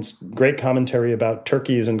Gillian's great commentary about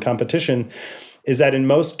turkeys and competition is that in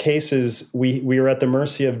most cases, we are at the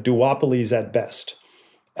mercy of duopolies at best.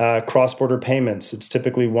 Cross-border payments, it's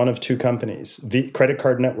typically one of two companies. Credit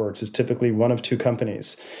card networks is typically one of two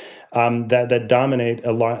companies that dominate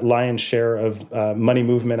a lion's share of money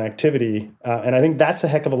movement activity. And I think that's a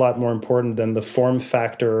heck of a lot more important than the form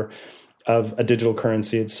factor of a digital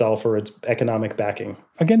currency itself or its economic backing.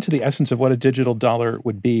 Again, to the essence of what a digital dollar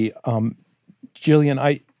would be, Gillian,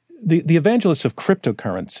 the evangelists of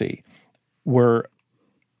cryptocurrency were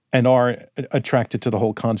and are attracted to the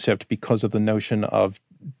whole concept because of the notion of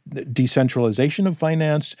decentralization of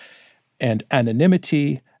finance and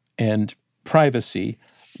anonymity and privacy,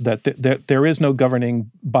 that there is no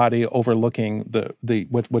governing body overlooking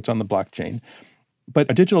what's on the blockchain. But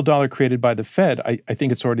a digital dollar created by the Fed, I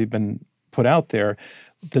think it's already been put out there,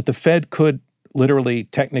 that the Fed could literally,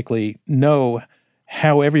 technically know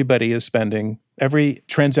how everybody is spending. Every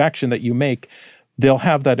transaction that you make, they'll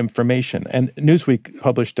have that information. And Newsweek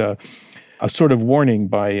published a sort of warning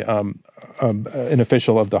by an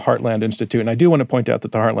official of the Heartland Institute. And I do want to point out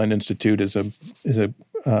that the Heartland Institute is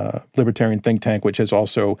a libertarian think tank, which has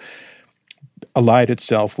also allied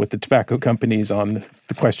itself with the tobacco companies on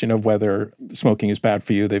the question of whether smoking is bad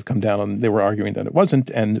for you. They've come down and they were arguing that it wasn't,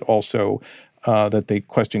 and also that they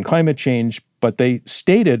question climate change. But they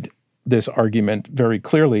stated this argument very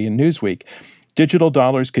clearly in Newsweek. Digital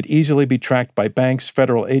dollars could easily be tracked by banks,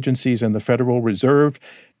 federal agencies, and the Federal Reserve.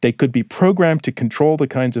 They could be programmed to control the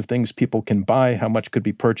kinds of things people can buy, how much could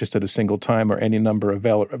be purchased at a single time, or any number of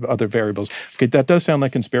other variables. Okay, that does sound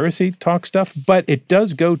like conspiracy talk stuff, but it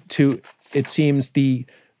does go to, it seems, the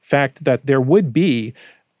fact that there would be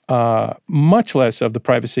much less of the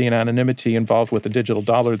privacy and anonymity involved with the digital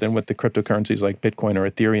dollar than with the cryptocurrencies like Bitcoin or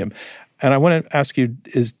Ethereum. And I want to ask you,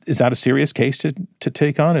 is that a serious case to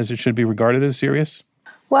take on? It should be regarded as serious?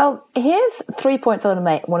 Well, here's 3 points I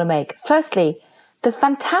want to make. Firstly, the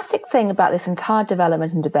fantastic thing about this entire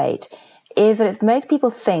development and debate is that it's made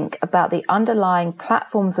people think about the underlying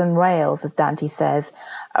platforms and rails, as Dante says,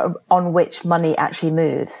 on which money actually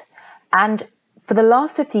moves. And for the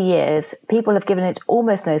last 50 years, people have given it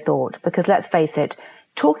almost no thought because, let's face it,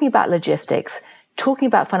 talking about logistics, talking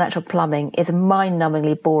about financial plumbing is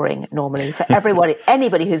mind-numbingly boring normally for everybody,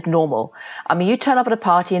 anybody who's normal. I mean, you turn up at a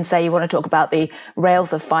party and say you want to talk about the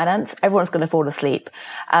rails of finance, everyone's going to fall asleep.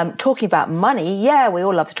 Talking about money, yeah, we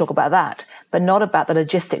all love to talk about that, but not about the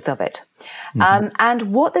logistics of it. Mm-hmm.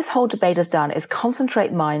 And what this whole debate has done is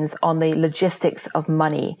concentrate minds on the logistics of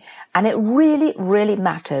money. And it really, really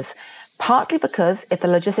matters. partly because if the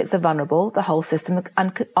logistics are vulnerable, the whole system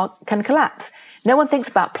can collapse. No one thinks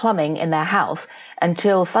about plumbing in their house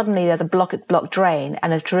until suddenly there's a blocked drain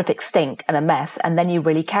and a terrific stink and a mess, and then you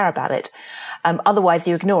really care about it. Otherwise,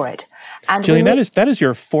 you ignore it. And Gillian, that is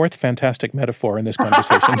your fourth fantastic metaphor in this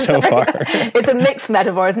conversation so far. It's a mixed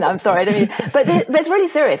metaphor, isn't it? I'm sorry. But it's really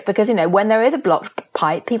serious because, when there is a blocked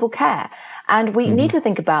pipe, people care. And we need to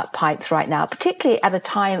think about pipes right now, particularly at a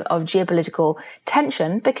time of geopolitical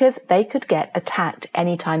tension, because they could get attacked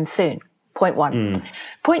anytime soon. Point one.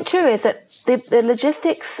 Point two is that the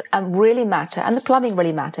logistics really matter, and the plumbing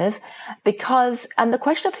really matters, because the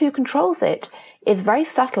question of who controls it is very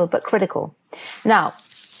subtle but critical. Now,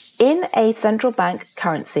 in a central bank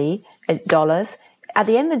currency, dollars, at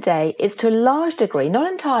the end of the day, it's to a large degree,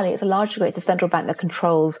 not entirely, it's a large degree, it's the central bank that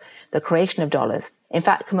controls the creation of dollars. In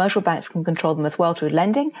fact, commercial banks can control them as well through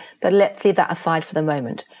lending, but let's leave that aside for the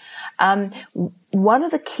moment. One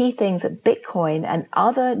of the key things that Bitcoin and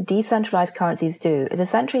other decentralized currencies do is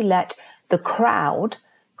essentially let the crowd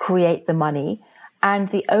create the money, and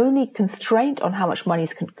the only constraint on how much money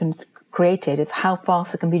is created is how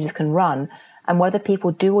fast the computers can run and whether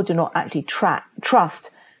people do or do not actually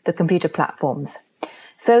trust the computer platforms.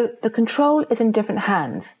 So the control is in different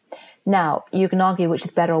hands. Now, you can argue which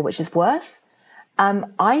is better or which is worse.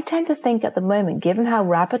 I tend to think at the moment, given how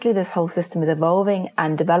rapidly this whole system is evolving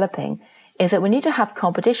and developing, is that we need to have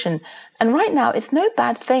competition. And right now, it's no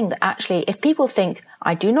bad thing that actually, if people think,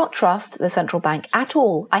 I do not trust the central bank at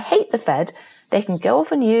all, I hate the Fed, they can go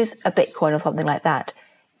off and use a Bitcoin or something like that.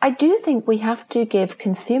 I do think we have to give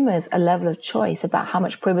consumers a level of choice about how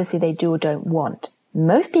much privacy they do or don't want.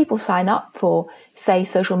 Most people sign up for, say,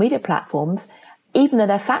 social media platforms, even though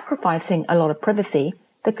they're sacrificing a lot of privacy,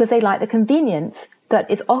 because they like the convenience that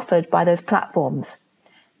is offered by those platforms.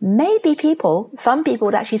 Maybe some people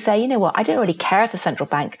would actually say, you know what, I don't really care if the central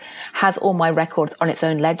bank has all my records on its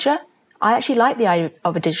own ledger. I actually like the idea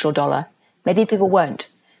of a digital dollar. Maybe people won't.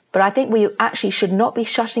 But I think we actually should not be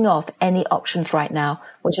shutting off any options right now.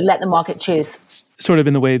 We should let the market choose. Sort of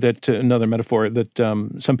in the way that, another metaphor, that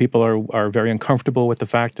some people are very uncomfortable with the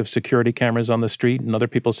fact of security cameras on the street, and other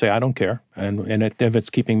people say, I don't care. And if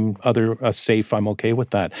it's keeping us safe, I'm okay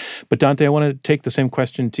with that. But Dante, I want to take the same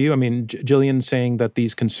question to you. I mean, Gillian saying that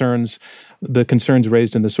these concerns, the concerns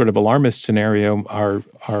raised in this sort of alarmist scenario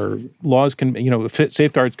are laws can,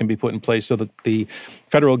 safeguards can be put in place so that the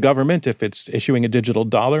federal government, if it's issuing a digital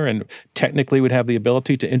dollar and technically would have the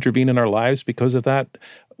ability to intervene in our lives because of that,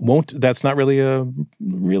 that's not really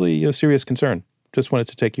a serious concern. Just wanted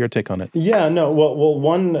to take your take on it. Yeah, no. Well,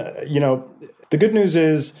 one, the good news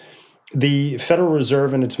is the Federal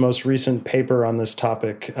Reserve in its most recent paper on this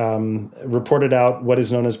topic reported out what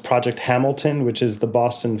is known as Project Hamilton, which is the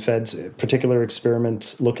Boston Fed's particular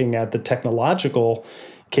experiment looking at the technological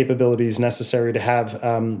capabilities necessary to have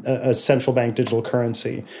a central bank digital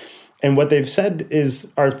currency. And what they've said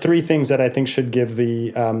are three things that I think should give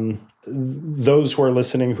those who are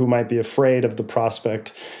listening who might be afraid of the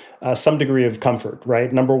prospect some degree of comfort,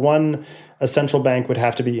 right? Number one, a central bank would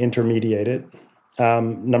have to be intermediated.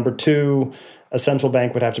 Number two, a central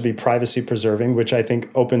bank would have to be privacy preserving, which I think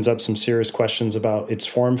opens up some serious questions about its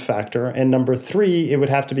form factor. And number three, it would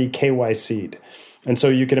have to be KYC'd. And so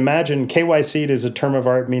you can imagine KYC'd is a term of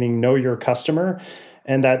art meaning know your customer,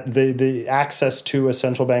 and that the access to a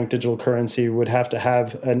central bank digital currency would have to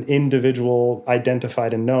have an individual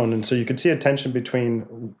identified and known. And so you could see a tension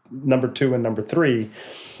between number two and number three,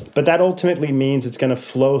 but that ultimately means it's going to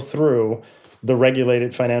flow through the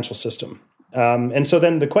regulated financial system. And so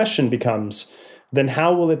then the question becomes, then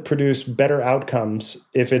how will it produce better outcomes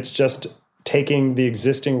if it's just taking the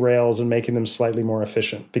existing rails and making them slightly more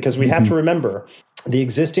efficient? Because we have to remember, the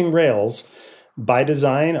existing rails by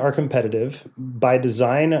design are competitive, by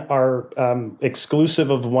design are exclusive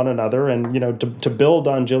of one another. And, to build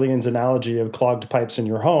on Gillian's analogy of clogged pipes in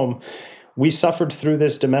your home, we suffered through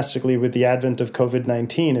this domestically with the advent of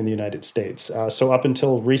COVID-19 in the United States. So up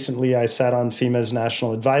until recently, I sat on FEMA's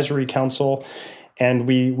National Advisory Council, and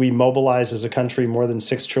we mobilized as a country more than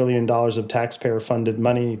 $6 trillion of taxpayer-funded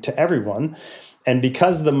money to everyone. And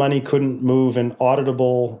because the money couldn't move in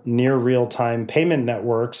auditable, near real-time payment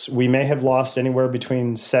networks, we may have lost anywhere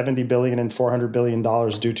between $70 billion and $400 billion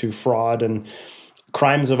due to fraud and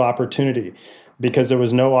crimes of opportunity, because there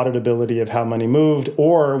was no auditability of how money moved,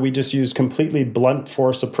 or we just used completely blunt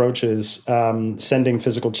force approaches, sending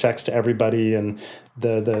physical checks to everybody and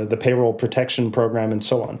the payroll protection program and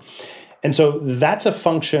so on. And so that's a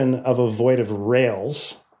function of a void of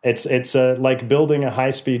rails. It's like building a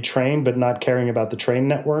high-speed train but not caring about the train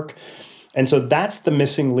network. And so that's the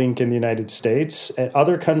missing link in the United States.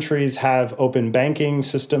 Other countries have open banking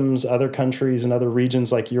systems. Other countries and other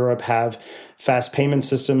regions like Europe have fast payment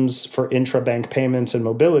systems for intra-bank payments and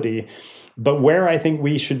mobility. But where I think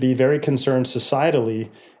we should be very concerned societally,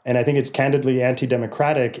 and I think it's candidly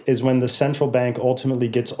anti-democratic, is when the central bank ultimately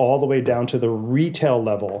gets all the way down to the retail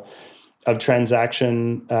level of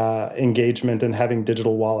transaction engagement and having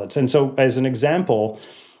digital wallets. And so as an example,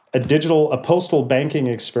 a postal banking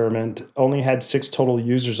experiment only had 6 total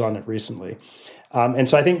users on it recently. And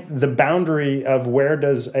so I think the boundary of where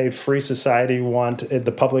does a free society want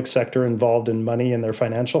the public sector involved in money in their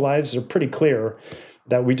financial lives are pretty clear,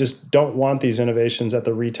 that we just don't want these innovations at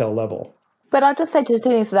the retail level. But I'll just say two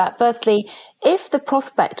things to that. Firstly, if the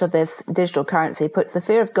prospect of this digital currency puts the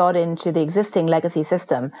fear of God into the existing legacy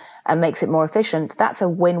system and makes it more efficient, that's a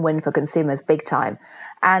win-win for consumers big time.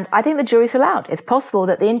 And I think the jury's still out. It's possible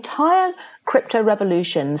that the entire crypto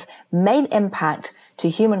revolution's main impact to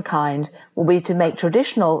humankind will be to make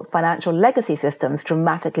traditional financial legacy systems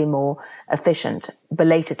dramatically more efficient,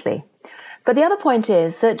 belatedly. But the other point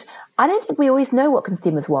is that I don't think we always know what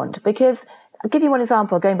consumers want, because I'll give you one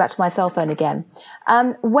example, going back to my cell phone again.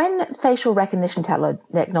 When facial recognition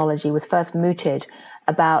technology was first mooted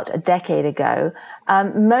about a decade ago,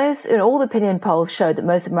 all the opinion polls showed that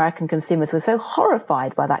most American consumers were so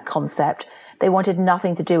horrified by that concept, they wanted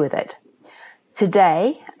nothing to do with it.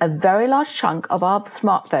 Today, a very large chunk of our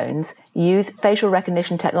smartphones use facial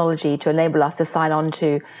recognition technology to enable us to sign on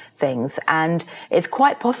to things. And it's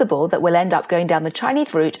quite possible that we'll end up going down the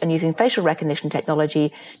Chinese route and using facial recognition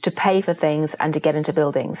technology to pay for things and to get into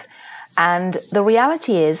buildings. And the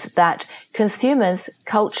reality is that consumers'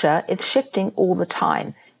 culture is shifting all the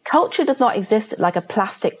time. Culture does not exist like a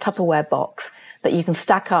plastic Tupperware box that you can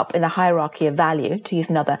stack up in a hierarchy of value, to use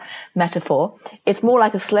another metaphor. It's more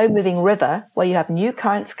like a slow-moving river where you have new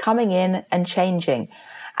currents coming in and changing.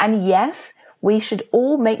 And yes, we should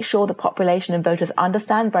all make sure the population and voters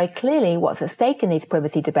understand very clearly what's at stake in these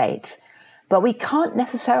privacy debates. But we can't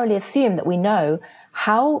necessarily assume that we know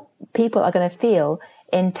how people are going to feel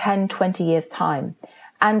in 10, 20 years' time.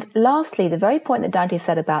 And lastly, the very point that Dante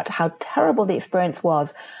said about how terrible the experience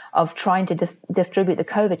was of trying to distribute the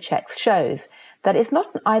COVID checks shows that it's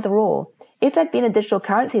not an either or. If there'd been a digital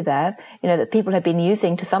currency there, that people had been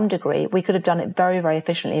using to some degree, we could have done it very, very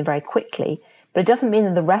efficiently and very quickly. But it doesn't mean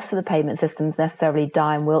that the rest of the payment systems necessarily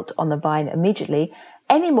die and wilt on the vine immediately,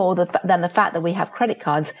 any more than the fact that we have credit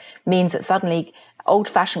cards means that suddenly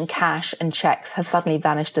old-fashioned cash and checks have suddenly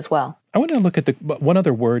vanished as well. I want to look at one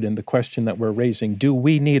other word in the question that we're raising. Do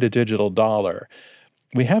we need a digital dollar?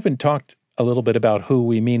 We haven't talked a little bit about who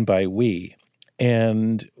we mean by we.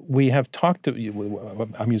 And we have talked,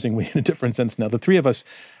 I'm using we in a different sense now. The three of us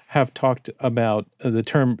have talked about the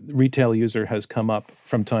term retail user has come up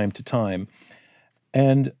from time to time.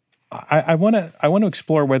 And I want to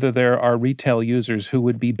explore whether there are retail users who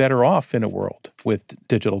would be better off in a world with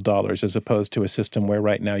digital dollars as opposed to a system where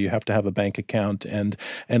right now you have to have a bank account and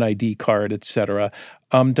an ID card, et cetera.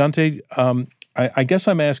 Dante, I guess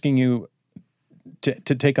I'm asking you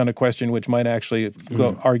to take on a question which might actually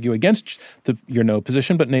argue against your no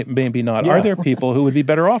position, but maybe not. Yeah. Are there people who would be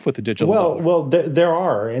better off with the digital dollar? Well, there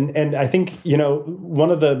are. And I think,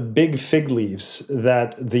 one of the big fig leaves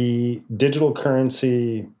that the digital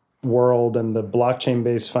currency world and the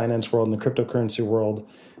blockchain-based finance world and the cryptocurrency world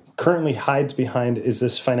currently hides behind is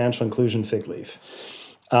this financial inclusion fig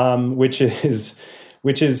leaf, which is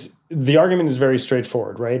the argument is very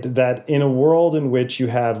straightforward, right? That in a world in which you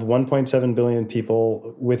have 1.7 billion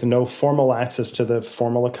people with no formal access to the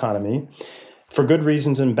formal economy, for good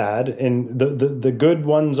reasons and bad, and the good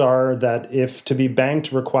ones are that if to be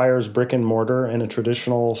banked requires brick and mortar and a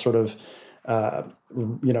traditional sort of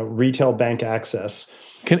retail bank access.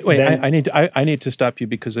 I need to stop you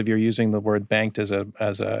because of your using the word banked as a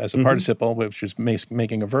participle, which is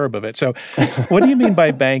making a verb of it. So, what do you mean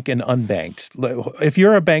by bank and unbanked? If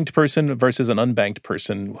you're a banked person versus an unbanked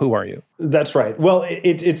person, who are you? That's right. Well,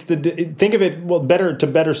 think of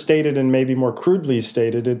it better stated and maybe more crudely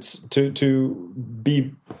stated. It's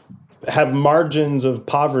to have margins of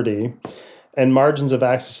poverty and margins of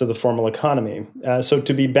access to the formal economy. So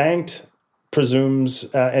to be banked presumes,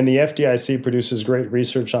 and the FDIC produces great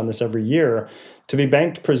research on this every year, to be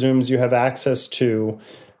banked presumes you have access to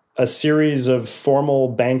a series of formal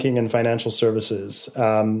banking and financial services,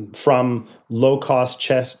 from low-cost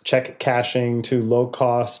check cashing to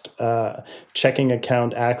low-cost checking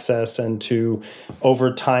account access, and to,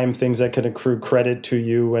 over time, things that can accrue credit to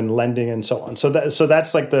you and lending and so on. So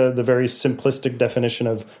that's like the very simplistic definition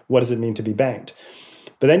of what does it mean to be banked.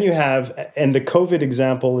 But then you have, and the COVID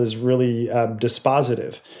example is really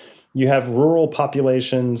dispositive. You have rural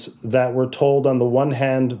populations that were told on the one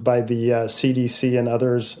hand by the CDC and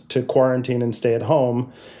others to quarantine and stay at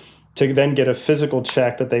home, to then get a physical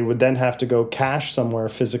check that they would then have to go cash somewhere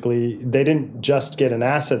physically. They didn't just get an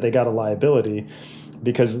asset, they got a liability,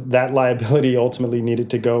 because that liability ultimately needed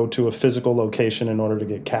to go to a physical location in order to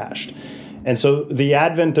get cashed. And so the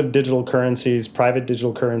advent of digital currencies, private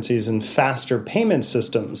digital currencies, and faster payment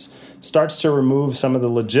systems starts to remove some of the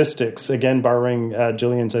logistics, again, borrowing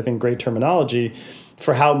Gillian's, I think, great terminology,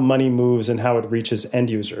 for how money moves and how it reaches end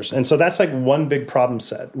users. And so that's like one big problem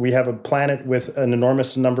set. We have a planet with an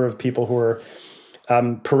enormous number of people who are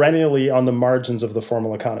perennially on the margins of the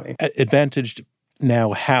formal economy. Advantaged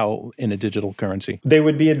now how in a digital currency? They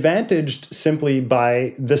would be advantaged simply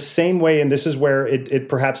by the same way, and this is where it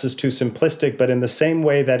perhaps is too simplistic, but in the same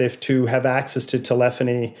way that if to have access to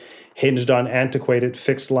telephony hinged on antiquated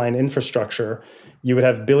fixed line infrastructure, you would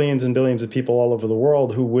have billions and billions of people all over the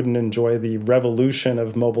world who wouldn't enjoy the revolution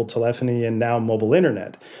of mobile telephony and now mobile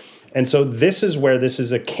internet. And so this is where this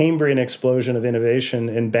is a Cambrian explosion of innovation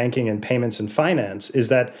in banking and payments and finance, is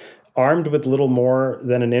that armed with little more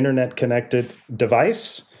than an internet-connected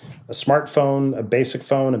device, a smartphone, a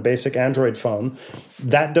basic Android phone,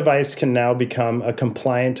 that device can now become a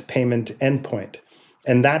compliant payment endpoint.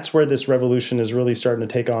 And that's where this revolution is really starting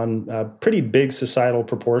to take on pretty big societal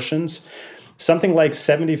proportions. Something like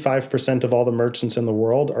 75% of all the merchants in the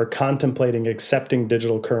world are contemplating accepting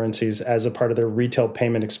digital currencies as a part of their retail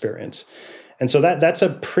payment experience. And so that's a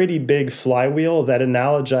pretty big flywheel that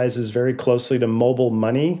analogizes very closely to mobile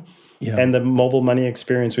money and the mobile money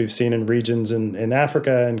experience we've seen in regions in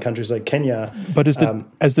Africa and countries like Kenya. But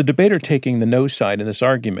as the debater taking the no side in this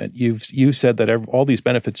argument, you said that all these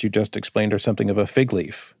benefits you just explained are something of a fig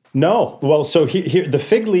leaf. No. Well, so here the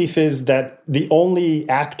fig leaf is that the only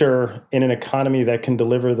actor in an economy that can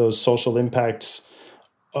deliver those social impacts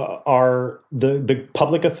are the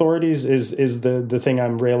public authorities is the thing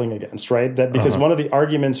I'm railing against, right? That because one of the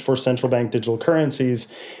arguments for central bank digital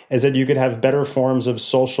currencies is that you could have better forms of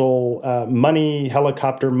social money,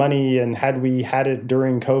 helicopter money, and had we had it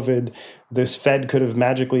during COVID, this Fed could have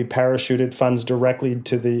magically parachuted funds directly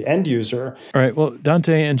to the end user. All right. Well,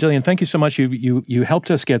 Dante and Gillian, thank you so much. You helped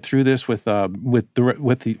us get through this with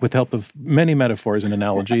the help of many metaphors and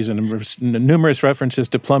analogies and numerous references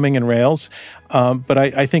to plumbing and rails. But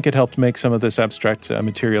I think it helped make some of this abstract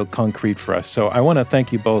material concrete for us. So I want to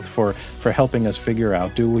thank you both for helping us figure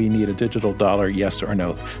out, do we need a digital dollar, yes or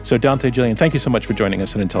no? So Dante, Gillian, thank you so much for joining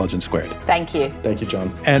us at Intelligence Squared. Thank you. Thank you,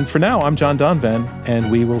 John. And for now, I'm John Donvan, and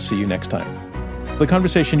we will see you next time. The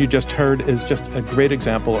conversation you just heard is just a great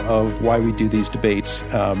example of why we do these debates,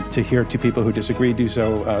 to hear two people who disagree do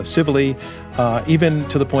so civilly, even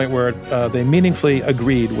to the point where they meaningfully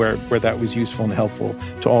agreed where that was useful and helpful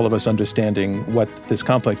to all of us understanding what this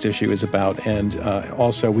complex issue is about. And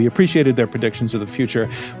also, we appreciated their predictions of the future,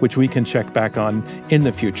 which we can check back on in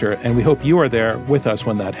the future. And we hope you are there with us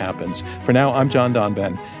when that happens. For now, I'm John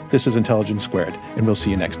Donvan. This is Intelligence Squared, and we'll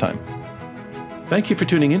see you next time. Thank you for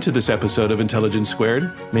tuning into this episode of Intelligence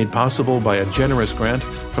Squared, made possible by a generous grant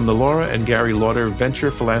from the Laura and Gary Lauder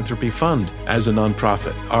Venture Philanthropy Fund. As a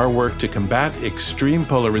nonprofit, our work to combat extreme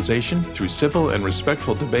polarization through civil and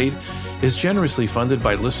respectful debate is generously funded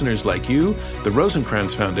by listeners like you, the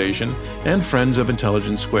Rosencrantz Foundation, and friends of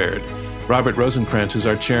Intelligence Squared. Robert Rosencrantz is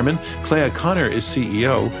our chairman, Clea Connor is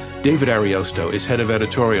CEO, David Ariosto is head of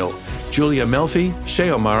editorial, Julia Melfi,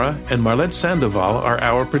 Shea O'Mara, and Marlette Sandoval are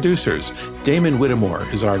our producers. Damon Whittemore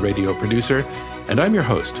is our radio producer, and I'm your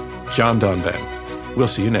host, John Donvan. We'll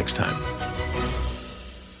see you next time.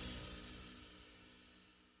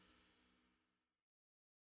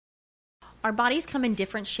 Our bodies come in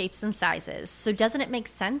different shapes and sizes, so doesn't it make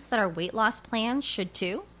sense that our weight loss plans should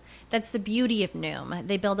too? That's the beauty of Noom.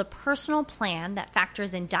 They build a personal plan that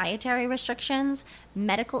factors in dietary restrictions,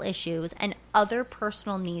 medical issues, and other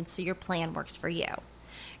personal needs so your plan works for you.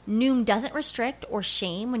 Noom doesn't restrict or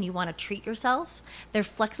shame when you want to treat yourself. Their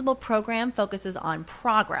flexible program focuses on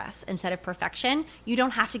progress instead of perfection. You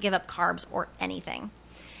don't have to give up carbs or anything.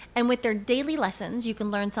 And with their daily lessons, you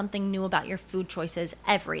can learn something new about your food choices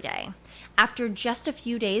every day. After just a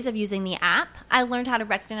few days of using the app, I learned how to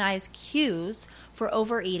recognize cues for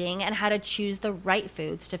overeating and how to choose the right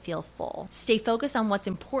foods to feel full. Stay focused on what's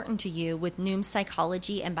important to you with Noom's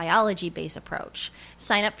psychology and biology-based approach.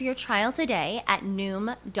 Sign up for your trial today at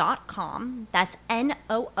Noom.com. That's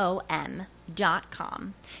Noom.com.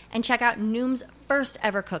 And check out Noom's first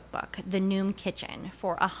ever cookbook, The Noom Kitchen,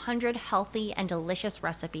 for 100 healthy and delicious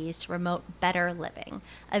recipes to promote better living.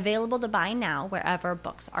 Available to buy now wherever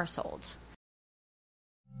books are sold.